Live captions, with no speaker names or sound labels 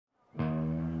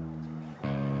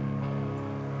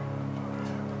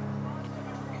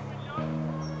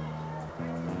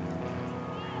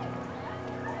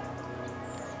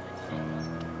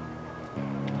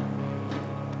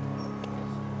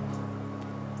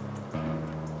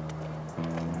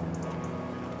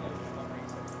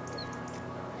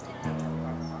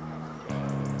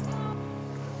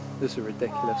This is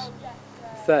ridiculous.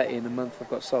 I'm 30 in a month, I've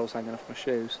got soles hanging off my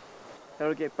shoes.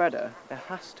 It'll get better. It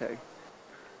has to.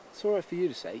 It's alright for you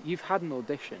to say. You've had an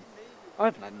audition. I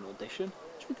haven't had an audition.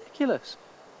 It's ridiculous.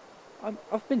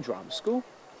 I've been drama school.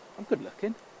 I'm good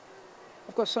looking.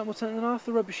 I've got something more talent than half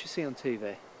the rubbish you see on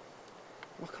TV.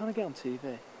 Why can't I get on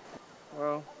TV?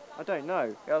 Well, I don't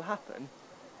know. It'll happen.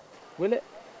 Will it?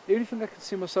 The only thing I can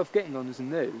see myself getting on is the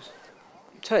news.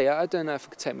 I tell you, I don't know if I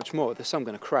could take much more of this. I'm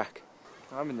going to crack.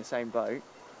 I'm in the same boat.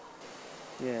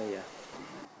 Yeah.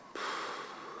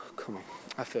 Come on.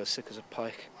 I feel sick as a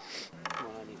pike. Come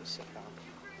on, I need to sit down.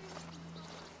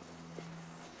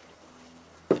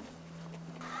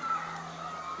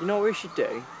 You know what we should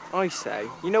do? I say,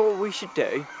 you know what we should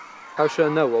do? How should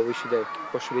I know what we should do?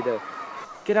 What should we do?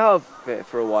 Get out of it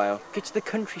for a while. Get to the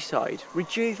countryside.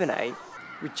 Rejuvenate.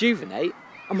 Rejuvenate?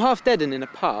 I'm half dead and in a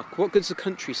park. What good's the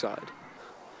countryside?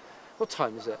 What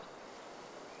time is it?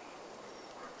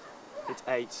 It's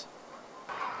 8.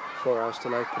 4 hours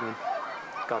till opening.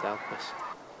 God help us.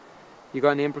 You got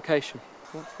any imprecation?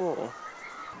 What for?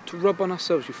 To rub on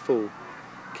ourselves, you fool.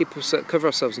 Cover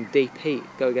ourselves in deep heat,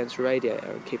 go against a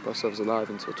radiator and keep ourselves alive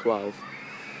until 12.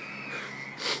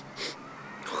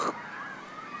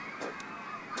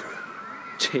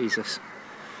 Jesus.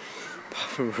 Apart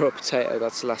from raw potato,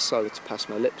 that's the last solid to pass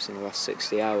my lips in the last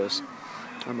 60 hours.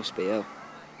 I must be ill.